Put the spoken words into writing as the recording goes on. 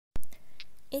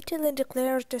Italy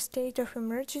declared a state of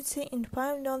emergency in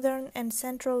 5 northern and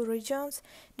central regions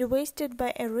devastated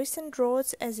by a recent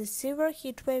drought as a severe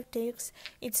heatwave takes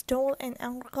its toll on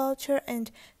agriculture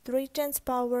and threatens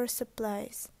power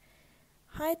supplies.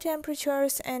 High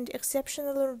temperatures and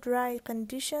exceptionally dry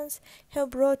conditions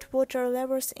have brought water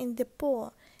levels in the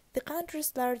Po, the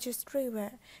country's largest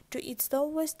river, to its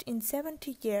lowest in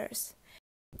 70 years.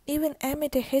 Even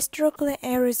amid a historically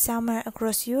arid summer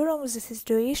across Europe, the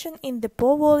situation in the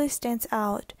Po Valley stands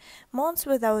out. Months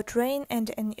without rain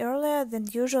and an earlier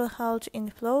than usual halt in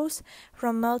flows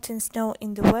from melting snow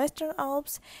in the Western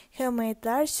Alps have made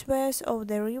large swathes of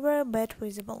the river bed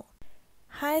visible.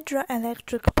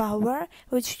 Hydroelectric power,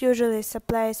 which usually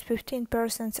supplies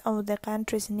 15% of the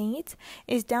country's needs,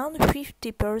 is down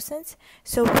 50%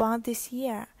 so far this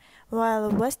year,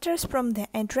 while waters from the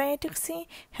Adriatic Sea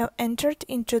have entered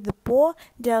into the Po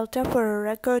Delta for a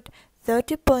record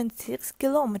 30.6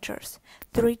 kilometers,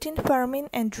 threatening farming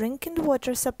and drinking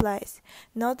water supplies.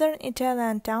 Northern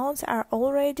Italian towns are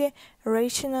already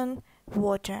rationing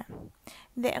water.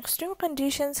 The extreme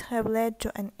conditions have led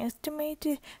to an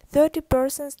estimated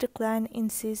 30% decline in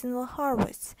seasonal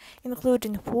harvests,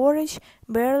 including forage,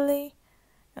 barley,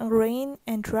 grain,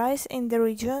 and rice in the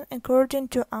region, according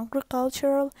to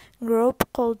Agricultural Group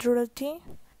Collaterality,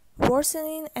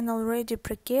 worsening an already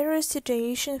precarious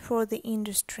situation for the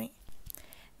industry.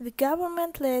 The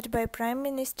government, led by Prime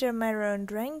Minister Mario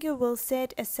Draghi, will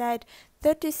set aside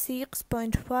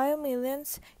 €36.5 million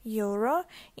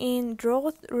in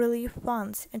drought relief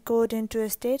funds, according to a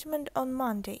statement on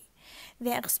Monday.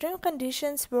 The extreme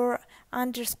conditions were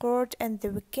underscored at the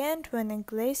weekend when a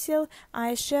glacial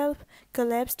ice shelf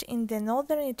collapsed in the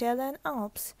northern Italian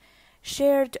Alps,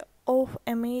 sheared off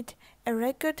amid a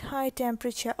record high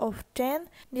temperature of 10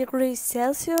 degrees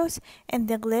Celsius at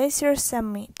the glacier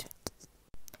summit.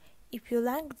 If you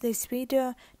liked this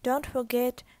video, don't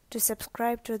forget to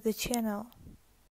subscribe to the channel.